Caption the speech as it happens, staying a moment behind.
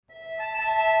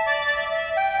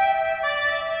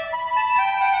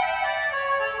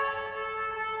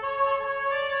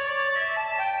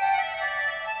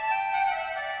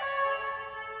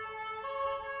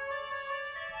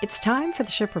It's time for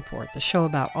the Ship Report, the show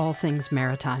about all things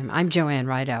maritime. I'm Joanne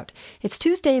Rideout. It's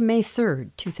Tuesday, May 3rd,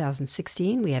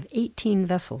 2016. We have 18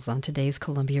 vessels on today's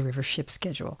Columbia River ship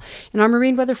schedule. In our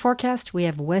marine weather forecast, we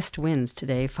have west winds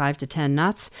today, 5 to 10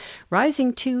 knots,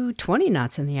 rising to 20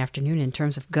 knots in the afternoon in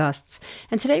terms of gusts.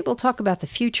 And today we'll talk about the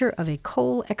future of a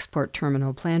coal export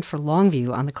terminal planned for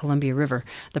Longview on the Columbia River.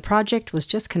 The project was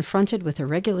just confronted with a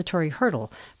regulatory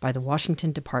hurdle by the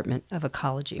Washington Department of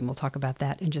Ecology, and we'll talk about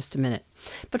that in just a minute.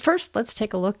 But first, let's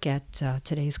take a look at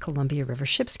today's Columbia River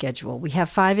ship schedule. We have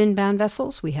 5 inbound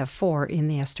vessels, we have 4 in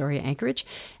the Astoria anchorage,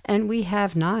 and we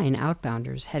have 9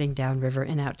 outbounders heading downriver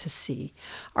and out to sea.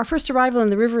 Our first arrival in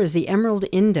the river is the Emerald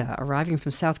Inda, arriving from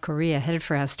South Korea, headed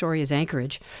for Astoria's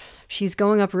anchorage. She's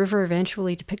going upriver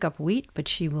eventually to pick up wheat, but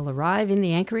she will arrive in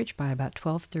the anchorage by about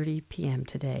 12:30 p.m.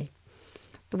 today.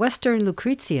 The Western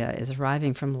Lucrezia is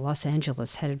arriving from Los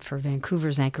Angeles, headed for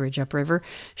Vancouver's anchorage upriver.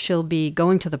 She'll be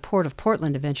going to the port of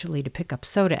Portland eventually to pick up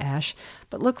soda ash,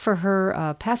 but look for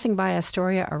her passing by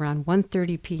Astoria around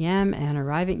 1:30 p.m. and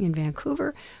arriving in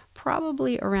Vancouver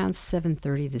probably around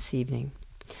 7:30 this evening.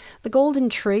 The Golden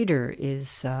Trader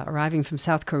is arriving from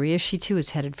South Korea. She, too,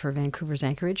 is headed for Vancouver's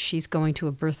anchorage. She's going to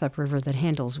a berth upriver that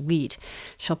handles wheat.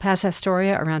 She'll pass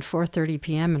Astoria around 4:30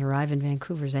 p.m. and arrive in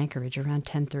Vancouver's anchorage around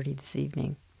 10:30 this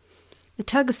evening. The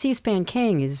tug Seaspan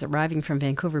King is arriving from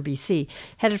Vancouver, BC,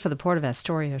 headed for the port of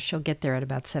Astoria. She'll get there at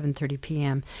about 7:30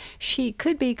 p.m. She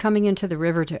could be coming into the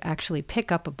river to actually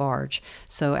pick up a barge.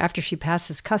 So after she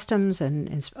passes customs and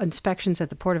inspections at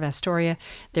the port of Astoria,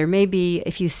 there may be,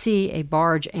 if you see a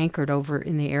barge anchored over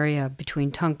in the area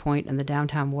between Tongue Point and the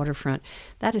downtown waterfront,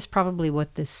 that is probably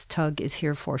what this tug is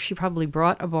here for. She probably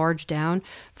brought a barge down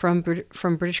from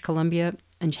British Columbia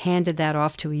and handed that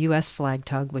off to a U.S. flag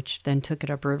tug, which then took it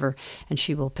upriver, and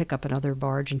she will pick up another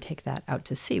barge and take that out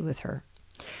to sea with her.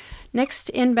 Next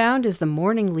inbound is the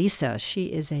Morning Lisa.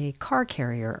 She is a car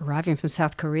carrier arriving from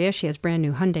South Korea. She has brand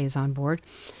new Hyundais on board,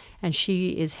 and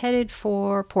she is headed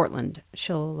for Portland.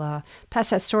 She'll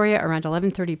pass Astoria around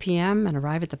 11:30 p.m. and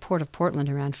arrive at the port of Portland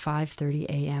around 5:30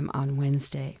 a.m. on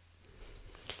Wednesday.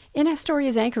 In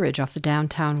Astoria's anchorage off the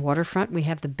downtown waterfront, we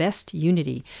have the Best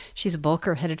Unity. She's a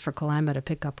bulker headed for Kalama to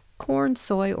pick up corn,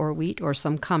 soy, or wheat, or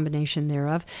some combination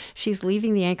thereof. She's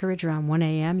leaving the anchorage around 1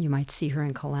 a.m. You might see her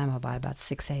in Kalama by about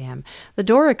 6 a.m. The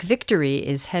Doric Victory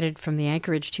is headed from the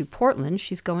anchorage to Portland.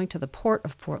 She's going to the port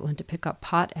of Portland to pick up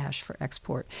potash for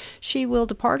export. She will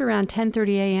depart around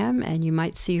 10:30 a.m., and you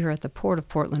might see her at the port of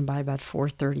Portland by about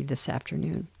 4:30 this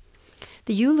afternoon.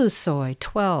 The Ulusoy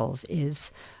 12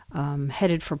 is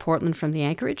headed for Portland from the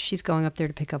anchorage. She's going up there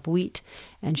to pick up wheat,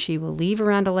 and she will leave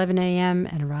around 11 a.m.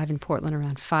 and arrive in Portland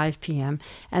around 5 p.m.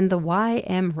 And the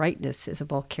Y.M. Rightness is a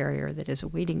bulk carrier that is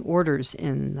awaiting orders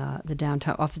in the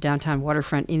downtown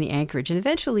waterfront in the anchorage. And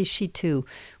eventually she, too,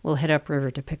 will head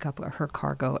upriver to pick up her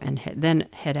cargo and then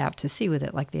head out to sea with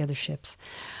it like the other ships.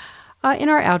 In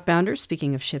our outbounders,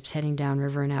 speaking of ships heading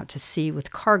downriver and out to sea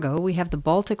with cargo, we have the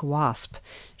Baltic Wasp.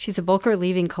 She's a bulker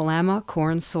leaving Kalama,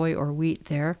 corn, soy, or wheat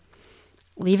there.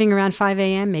 Leaving around 5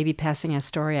 a.m., maybe passing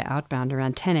Astoria outbound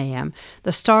around 10 a.m.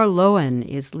 The Star Loen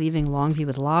is leaving Longview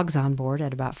with logs on board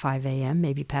at about 5 a.m.,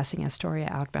 maybe passing Astoria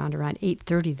outbound around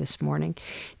 8:30 this morning.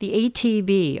 The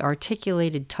ATB,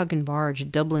 Articulated Tug and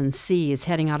Barge, Dublin Sea, is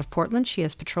heading out of Portland. She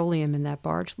has petroleum in that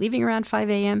barge, leaving around 5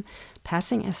 a.m.,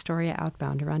 passing Astoria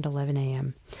outbound around 11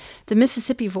 a.m. The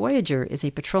Mississippi Voyager is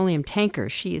a petroleum tanker.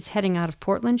 She is heading out of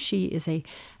Portland. She is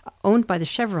owned by the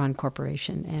Chevron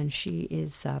Corporation, and she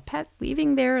is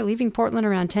leaving Portland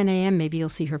around 10 a.m. Maybe you'll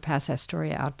see her pass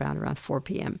Astoria outbound around 4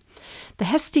 p.m. The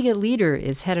Hestia Leader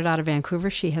is headed out of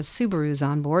Vancouver. She has Subarus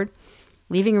on board,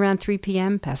 leaving around 3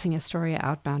 p.m., passing Astoria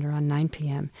outbound around 9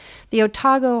 p.m. The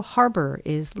Otago Harbor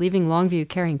is leaving Longview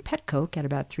carrying petcoke at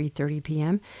about 3:30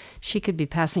 p.m. She could be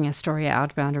passing Astoria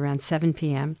outbound around 7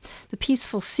 p.m. The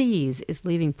Peaceful Seas is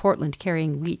leaving Portland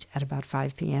carrying wheat at about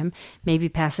 5 p.m., maybe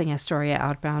passing Astoria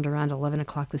outbound around 11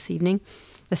 o'clock this evening.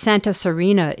 The Santa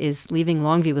Serena is leaving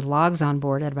Longview with logs on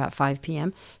board at about 5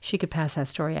 p.m. She could pass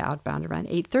Astoria outbound around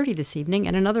 8:30 this evening.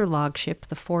 And another log ship,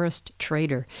 the Forest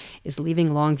Trader, is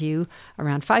leaving Longview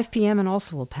around 5 p.m. and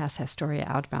also will pass Astoria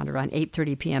outbound around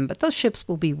 8:30 p.m. But those ships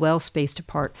will be well spaced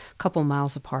apart, a couple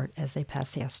miles apart, as they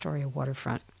pass the Astoria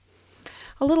waterfront.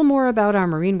 A little more about our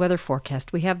marine weather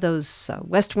forecast. We have those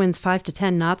west winds 5 to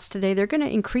 10 knots today. They're going to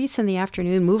increase in the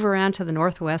afternoon, move around to the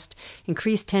northwest,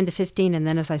 increase 10 to 15, and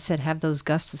then, as I said, have those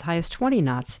gusts as high as 20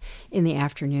 knots in the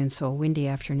afternoon, so a windy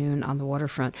afternoon on the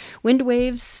waterfront. Wind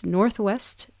waves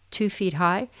northwest 2 feet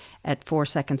high at 4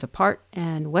 seconds apart,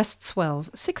 and west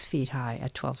swells 6 feet high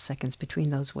at 12 seconds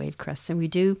between those wave crests, and we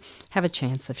do have a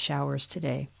chance of showers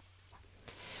today.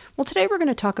 Well, today we're going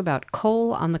to talk about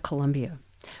coal on the Columbia.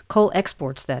 Coal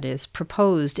exports, that is,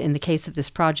 proposed in the case of this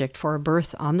project for a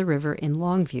berth on the river in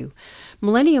Longview.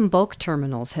 Millennium Bulk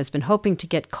Terminals has been hoping to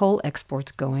get coal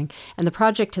exports going, and the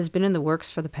project has been in the works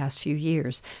for the past few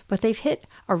years, but they've hit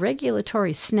a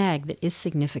regulatory snag that is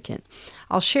significant.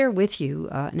 I'll share with you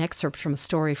an excerpt from a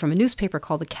story from a newspaper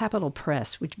called the Capital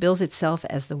Press, which bills itself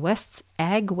as the West's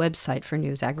ag website for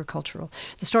news, agricultural.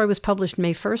 The story was published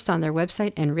May 1st on their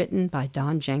website and written by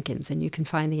Don Jenkins, and you can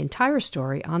find the entire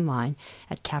story online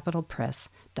at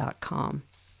capitalpress.com.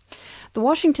 The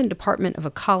Washington Department of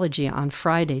Ecology on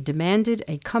Friday demanded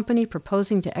a company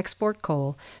proposing to export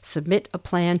coal submit a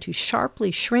plan to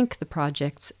sharply shrink the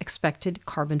project's expected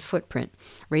carbon footprint,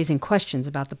 raising questions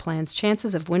about the plan's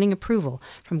chances of winning approval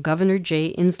from Governor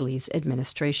Jay Inslee's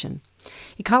administration.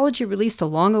 Ecology released a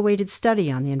long-awaited study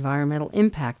on the environmental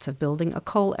impacts of building a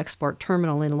coal export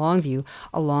terminal in Longview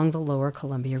along the lower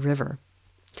Columbia River.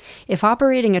 If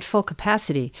operating at full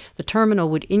capacity, the terminal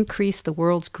would increase the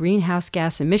world's greenhouse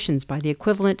gas emissions by the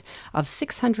equivalent of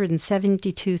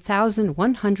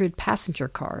 672,100 passenger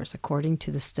cars, according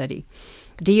to the study.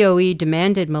 DOE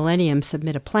demanded Millennium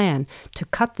submit a plan to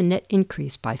cut the net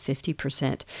increase by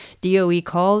 50%. DOE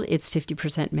called its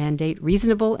 50% mandate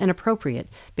reasonable and appropriate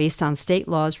based on state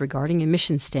laws regarding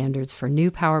emission standards for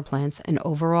new power plants and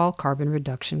overall carbon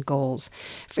reduction goals.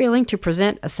 Failing to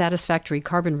present a satisfactory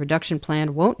carbon reduction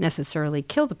plan won't necessarily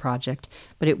kill the project,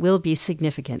 but it will be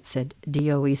significant, said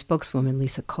DOE spokeswoman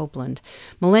Lisa Copeland.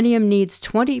 Millennium needs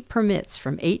 20 permits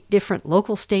from 8 different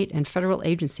local, state, and federal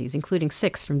agencies, including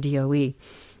 6 from DOE.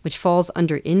 Which falls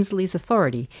under Inslee's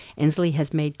authority. Inslee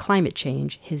has made climate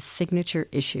change his signature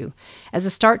issue. As a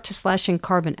start to slashing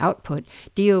carbon output,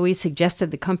 DOE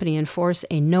suggested the company enforce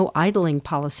a no-idling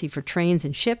policy for trains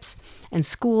and ships and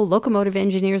school locomotive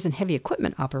engineers and heavy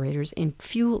equipment operators in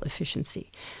fuel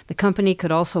efficiency. The company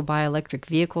could also buy electric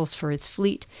vehicles for its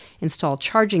fleet, install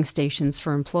charging stations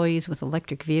for employees with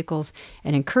electric vehicles,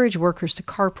 and encourage workers to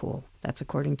carpool. That's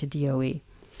according to DOE.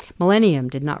 Millennium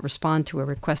did not respond to a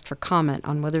request for comment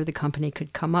on whether the company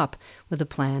could come up with a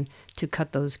plan to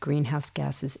cut those greenhouse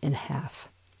gases in half.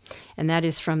 And that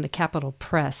is from the Capital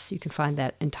Press. You can find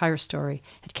that entire story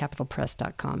at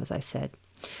capitalpress.com, as I said.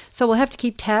 So we'll have to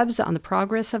keep tabs on the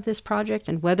progress of this project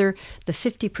and whether the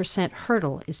 50%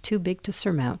 hurdle is too big to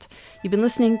surmount. You've been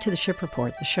listening to The Ship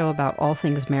Report, the show about all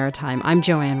things maritime. I'm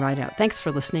Joanne Rideout. Thanks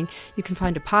for listening. You can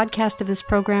find a podcast of this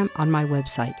program on my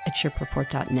website at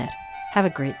shipreport.net. Have a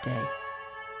great day.